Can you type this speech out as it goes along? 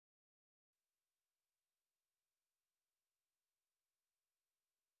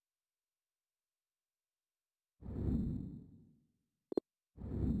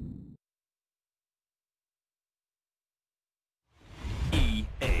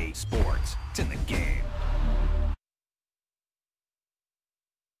in the game.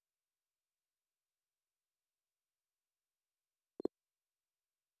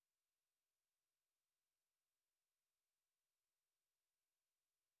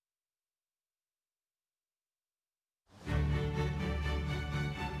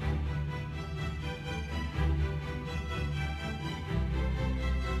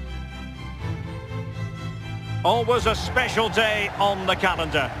 Always a special day on the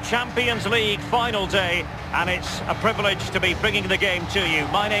calendar. Champions League final day, and it's a privilege to be bringing the game to you.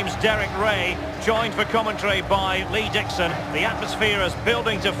 My name's Derek Ray, joined for commentary by Lee Dixon. The atmosphere is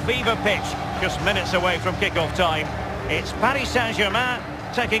building to fever pitch, just minutes away from kick-off time. It's Paris Saint-Germain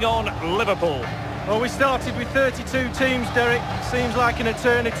taking on Liverpool. Well, we started with 32 teams, Derek. Seems like an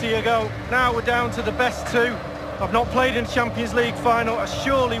eternity ago. Now we're down to the best two. I've not played in a Champions League final. I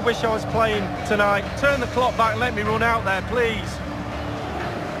surely wish I was playing tonight. Turn the clock back and let me run out there, please.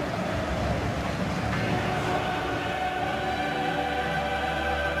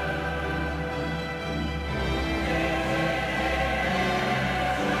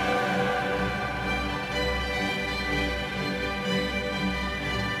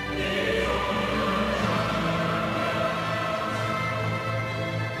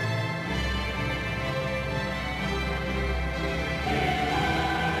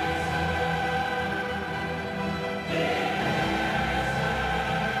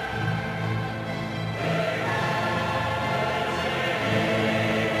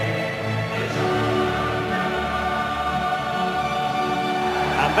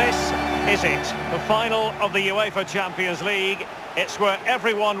 This is it, the final of the UEFA Champions League. It's where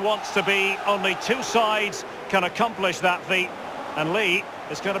everyone wants to be. Only two sides can accomplish that feat. And Lee,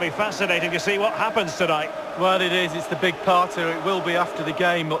 it's going to be fascinating to see what happens tonight. Well, it is. It's the big parter. It will be after the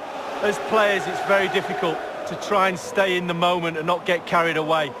game. But as players, it's very difficult to try and stay in the moment and not get carried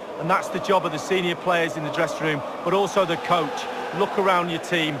away. And that's the job of the senior players in the dressing room, but also the coach. Look around your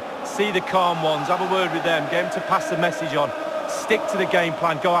team, see the calm ones, have a word with them, get them to pass the message on. Stick to the game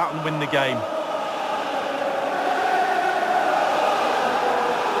plan, go out and win the game.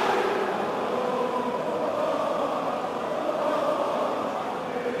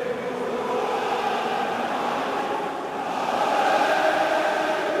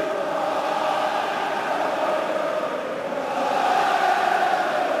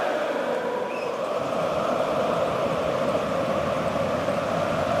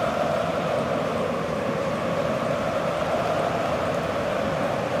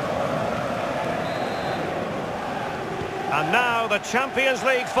 And now the Champions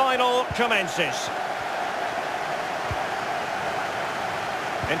League final commences.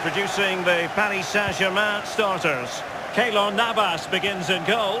 Introducing the Paris Saint-Germain starters. Keylor Navas begins in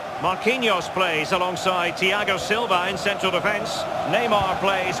goal. Marquinhos plays alongside Thiago Silva in central defence. Neymar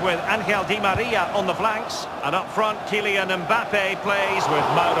plays with Angel Di Maria on the flanks. And up front, Kylian Mbappe plays with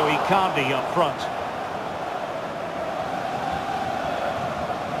Mauro Icardi up front.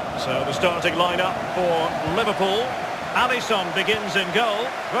 So the starting lineup for Liverpool. Alisson begins in goal.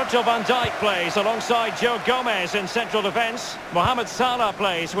 Virgil van Dijk plays alongside Joe Gomez in central defence. Mohamed Salah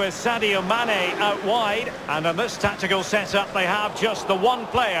plays with Sadio Mane out wide. And in this tactical setup, they have just the one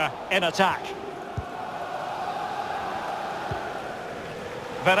player in attack.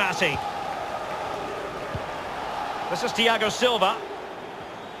 Verratti. This is Thiago Silva.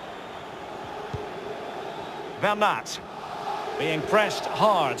 Bernat being pressed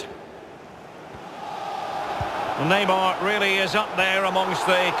hard. Neymar really is up there amongst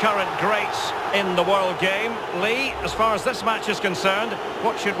the current greats in the world game. Lee, as far as this match is concerned,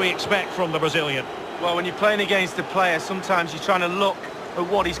 what should we expect from the Brazilian? Well, when you're playing against a player, sometimes you're trying to look at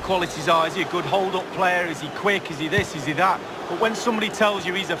what his qualities are. Is he a good hold-up player? Is he quick? Is he this? Is he that? But when somebody tells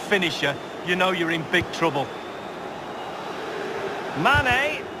you he's a finisher, you know you're in big trouble.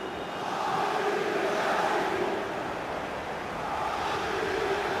 Mane.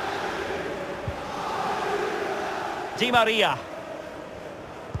 Di Maria.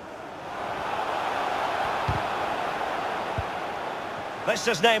 This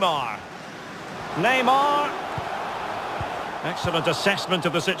is Neymar. Neymar. Excellent assessment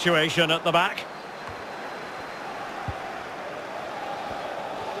of the situation at the back.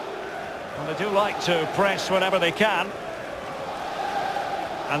 And they do like to press whenever they can.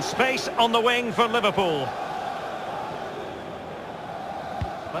 And space on the wing for Liverpool.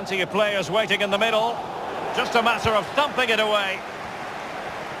 Plenty of players waiting in the middle. Just a matter of thumping it away.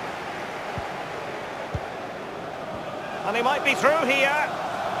 And he might be through here.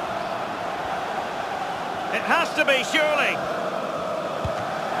 It has to be, surely.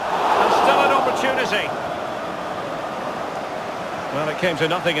 And still an opportunity. Well, it came to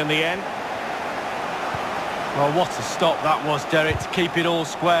nothing in the end. Well, what a stop that was, Derek, to keep it all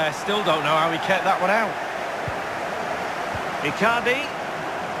square. Still don't know how he kept that one out. Icardi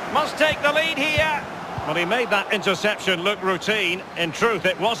must take the lead here. Well, he made that interception look routine. In truth,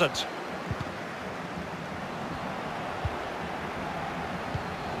 it wasn't.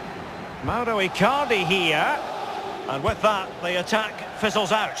 Mauro Icardi here. And with that, the attack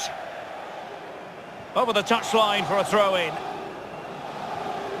fizzles out. Over the touchline for a throw-in.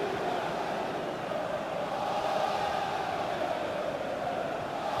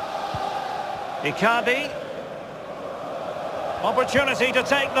 Icardi. Opportunity to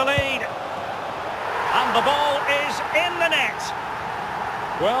take the lead. And the ball is in the net.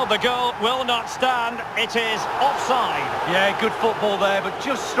 Well, the goal will not stand. It is offside. Yeah, good football there, but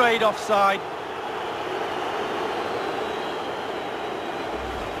just straight offside.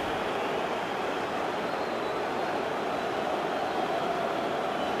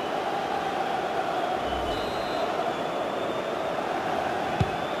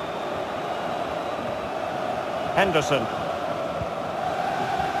 Henderson.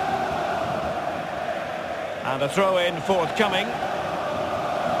 And a throw-in forthcoming.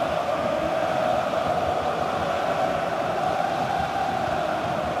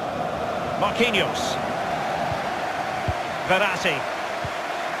 Marquinhos. Verratti.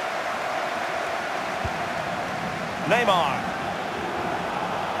 Neymar.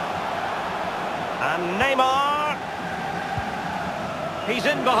 And Neymar. He's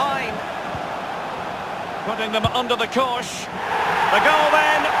in behind. Putting them under the cosh. The goal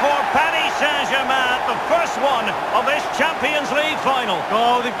then for Paris Saint-Germain, the first one of this Champions League final.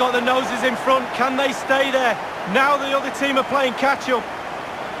 Oh, they've got the noses in front. Can they stay there? Now the other team are playing catch-up.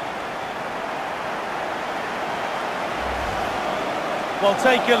 Well,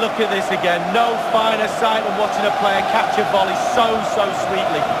 take a look at this again. No finer sight than watching a player catch a volley so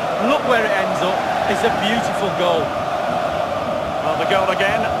sweetly. Look where it ends up. It's a beautiful goal. Well, the goal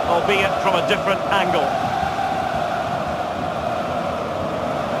again, albeit from a different angle.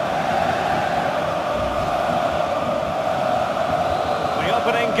 The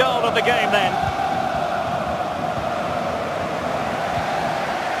opening goal of the game then.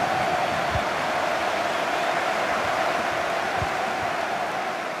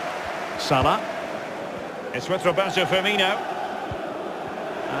 Salah. It's with Roberto Firmino.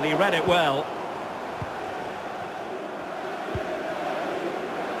 And he read it well.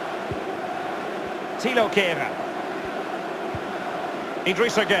 Thilo Kehrer.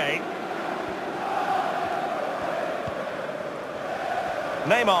 Idrissa Gueye.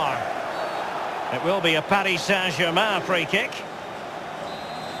 Neymar. It will be a Paris Saint-Germain free kick.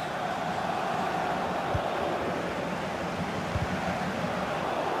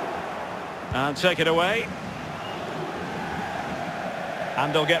 And take it away.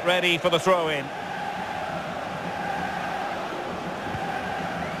 And they'll get ready for the throw-in.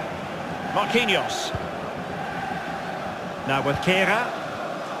 Marquinhos. Now with Kehrer.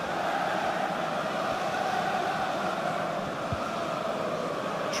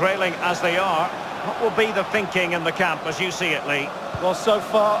 Trailing as they are. What will be the thinking in the camp as you see it, Lee? Well, so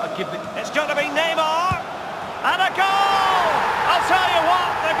far, I'd give it... It's going to be Neymar! And a goal! I'll tell you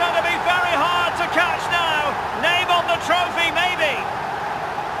what, they're going to be very hard to catch now. Name on the trophy, maybe.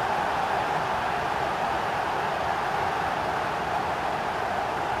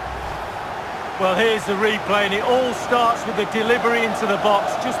 Well, here's the replay, and it all starts with the delivery into the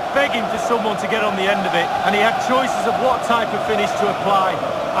box, just begging for someone to get on the end of it. And he had choices of what type of finish to apply.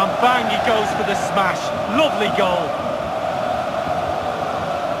 And bang, he goes for the smash. Lovely goal.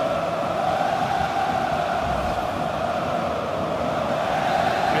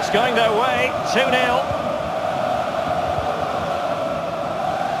 It's going their way, 2-0.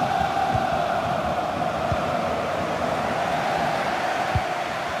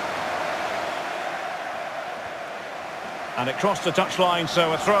 And it crossed the touchline,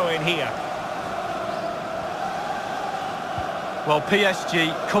 so a throw in here. Well,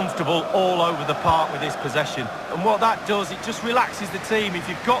 PSG comfortable all over the park with this possession. And what that does, it just relaxes the team. If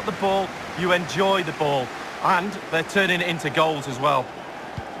you've got the ball, you enjoy the ball. And they're turning it into goals as well.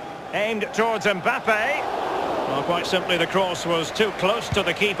 Aimed towards Mbappe. Well, quite simply, the cross was too close to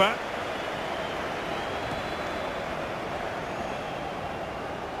the keeper.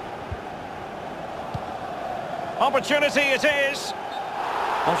 Opportunity it is.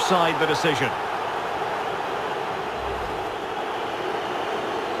 Offside the decision.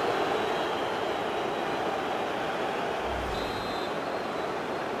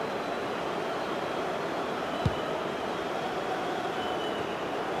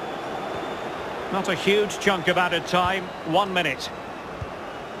 Not a huge chunk of added time, 1 minute.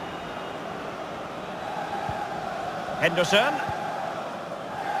 Henderson.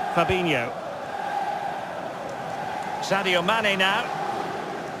 Fabinho. Sadio Mane now.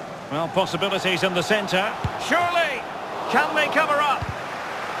 Well, possibilities in the centre. Surely! Can they cover up?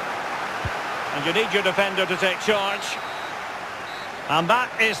 And you need your defender to take charge. And that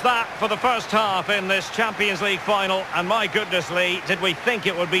is that for the first half in this Champions League final. And my goodness, Lee, did we think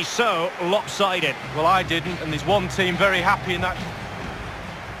it would be so lopsided? Well, I didn't, and there's one team very happy in that.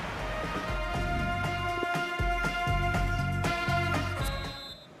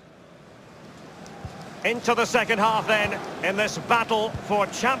 Into the second half then, in this battle for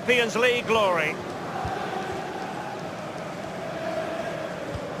Champions League glory.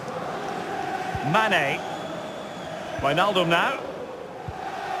 Mane. Wijnaldum now.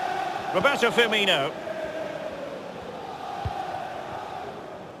 Roberto Firmino.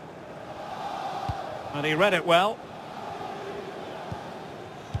 And he read it well.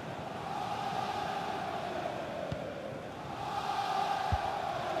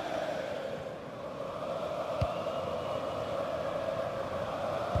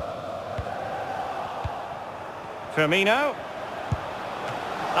 Firmino.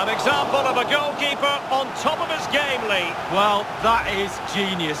 An example of a goalkeeper on top of his game, Lee. Well, that is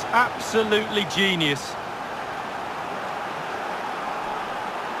genius. Absolutely genius.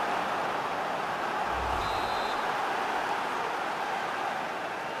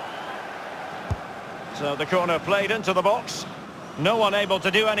 So the corner played into the box. No one able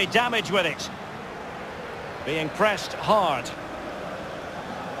to do any damage with it. Being pressed hard.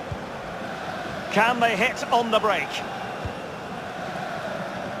 Can they hit on the break?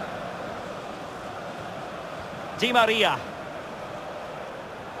 Di Maria.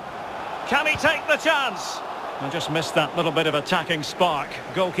 Can he take the chance? I just missed that little bit of attacking spark.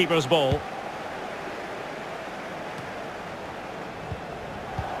 Goalkeeper's ball.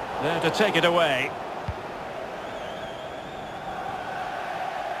 There to take it away.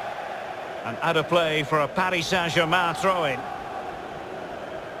 And out of play for a Paris Saint-Germain throw-in.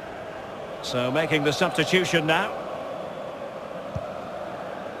 So making the substitution now.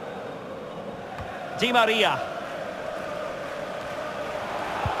 Di Maria.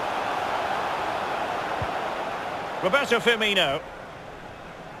 Roberto Firmino.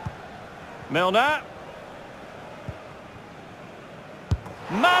 Milner.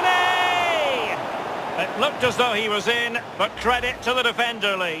 Mane! It looked as though he was in, but credit to the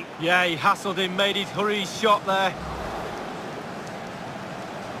defender, Lee. Yeah, he hassled him, made his hurry shot there.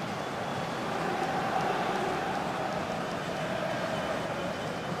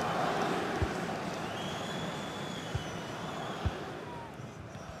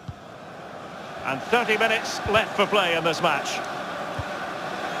 And 30 minutes left for play in this match.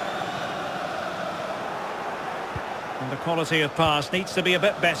 And the quality of pass needs to be a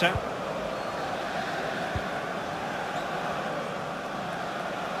bit better.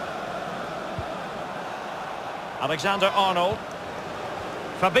 Alexander-Arnold.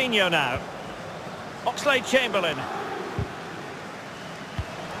 Fabinho now. Oxlade-Chamberlain.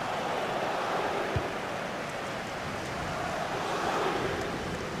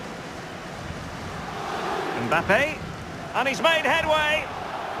 Mbappe, and he's made headway.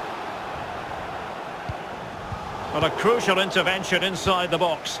 What a crucial intervention inside the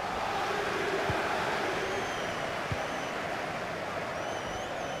box.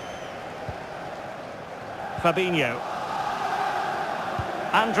 Fabinho.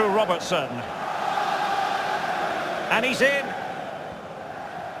 Andrew Robertson. And he's in.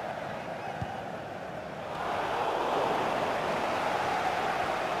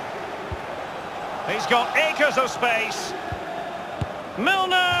 He's got acres of space.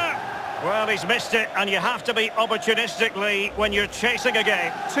 Milner! Well, he's missed it, and you have to be opportunistically when you're chasing a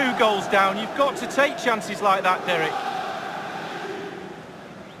game. 2 goals down, you've got to take chances like that, Derek.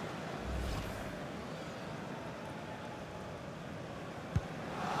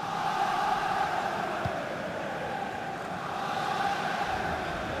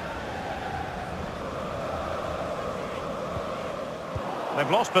 They've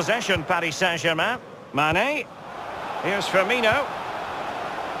lost possession, Paris Saint-Germain. Mane. Here's Firmino.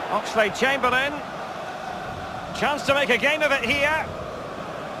 Oxlade-Chamberlain. Chance to make a game of it here.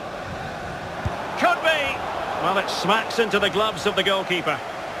 Could be. Well, it smacks into the gloves of the goalkeeper.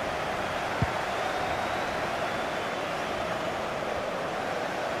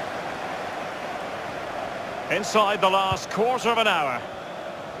 Inside the last quarter of an hour.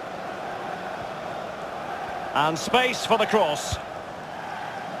 And space for the cross.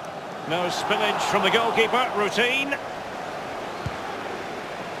 No spillage from the goalkeeper, routine.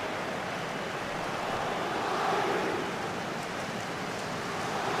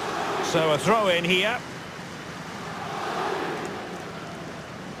 So a throw in here.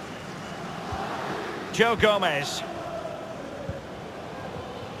 Joe Gomez.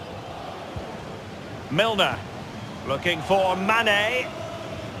 Milner. Looking for Mane.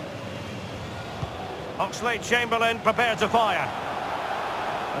 Oxlade-Chamberlain prepared to fire.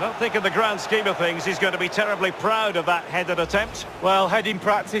 I don't think in the grand scheme of things he's going to be terribly proud of that headed attempt. Well, heading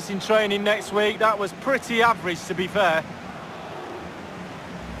practice in training next week, that was pretty average, to be fair.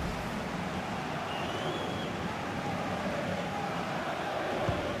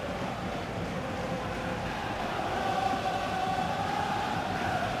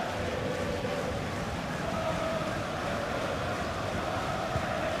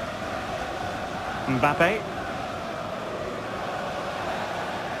 Mbappe.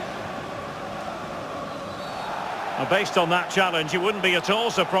 Well, based on that challenge, you wouldn't be at all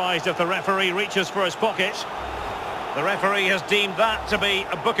surprised if the referee reaches for his pocket. The referee has deemed that to be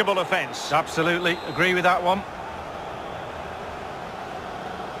a bookable offence. Absolutely, agree with that one.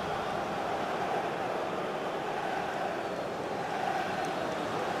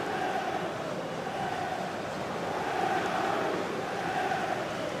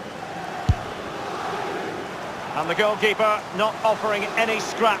 And the goalkeeper not offering any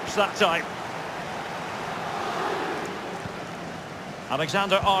scraps that time.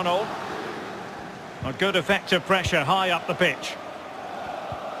 Alexander-Arnold. A good effective pressure high up the pitch.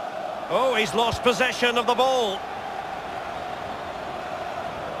 Oh, he's lost possession of the ball.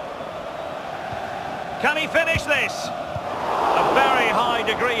 Can he finish this? A very high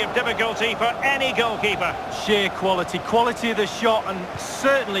degree of difficulty for any goalkeeper. Sheer quality. Quality of the shot and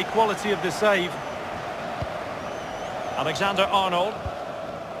certainly quality of the save. Alexander-Arnold.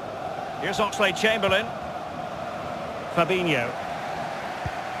 Here's Oxlade-Chamberlain. Fabinho.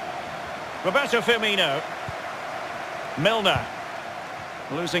 Roberto Firmino. Milner.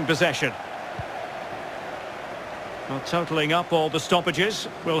 Losing possession. Well, totalling up all the stoppages,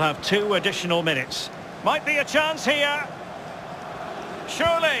 we'll have 2 additional minutes. Might be a chance here.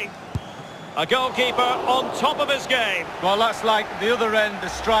 Surely. A goalkeeper on top of his game. Well, that's like the other end, the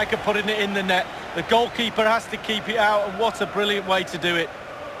striker putting it in the net. The goalkeeper has to keep it out, and what a brilliant way to do it.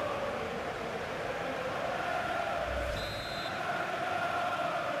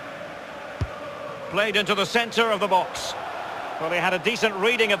 Played into the centre of the box. Well, he had a decent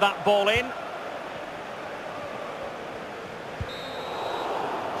reading of that ball in.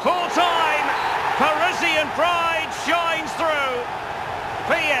 Full time! Parisian pride shines through.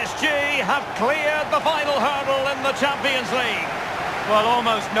 PSG have cleared the final hurdle in the Champions League. Well,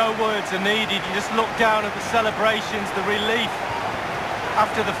 almost no words are needed. You just look down at the celebrations, the relief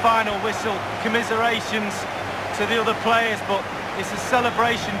after the final whistle, commiserations to the other players, but it's a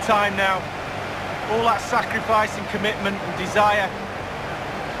celebration time now. All that sacrifice and commitment and desire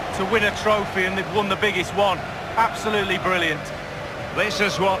to win a trophy, and they've won the biggest one. Absolutely brilliant. This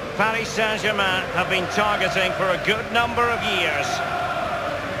is what Paris Saint-Germain have been targeting for a good number of years.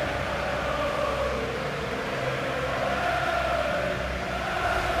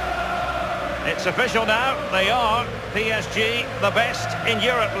 It's official now, they are, PSG, the best in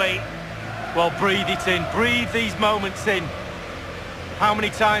Europe League. Well, breathe it in, breathe these moments in. How many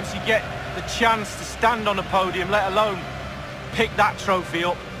times you get the chance to stand on a podium, let alone pick that trophy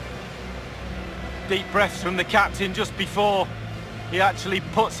up. Deep breaths from the captain just before he actually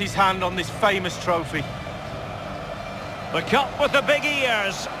puts his hand on this famous trophy. The cup with the big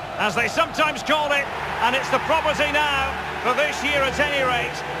ears, as they sometimes call it, and it's the property now, for this year at any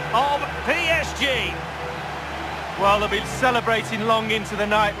rate, of PSG. Well, they'll be celebrating long into the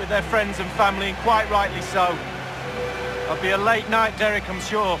night with their friends and family, and quite rightly so. It'll be a late night, Derek, I'm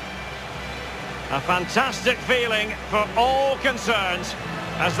sure. A fantastic feeling for all concerned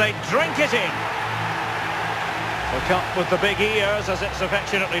as they drink it in. The cup with the big ears, as it's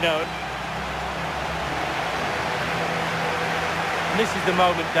affectionately known. And this is the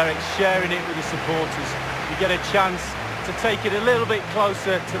moment, Derek, sharing it with the supporters. You get a chance to take it a little bit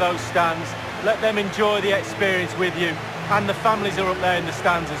closer to those stands. Let them enjoy the experience with you. And the families are up there in the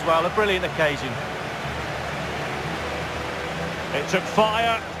stands as well. A brilliant occasion. It took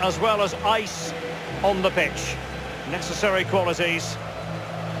fire as well as ice on the pitch. Necessary qualities.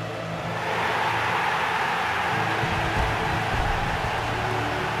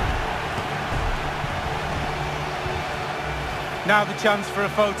 Now the chance for a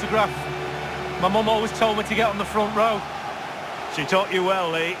photograph. My mum always told me to get on the front row. She taught you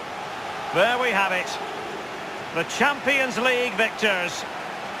well, Lee. There we have it. The Champions League victors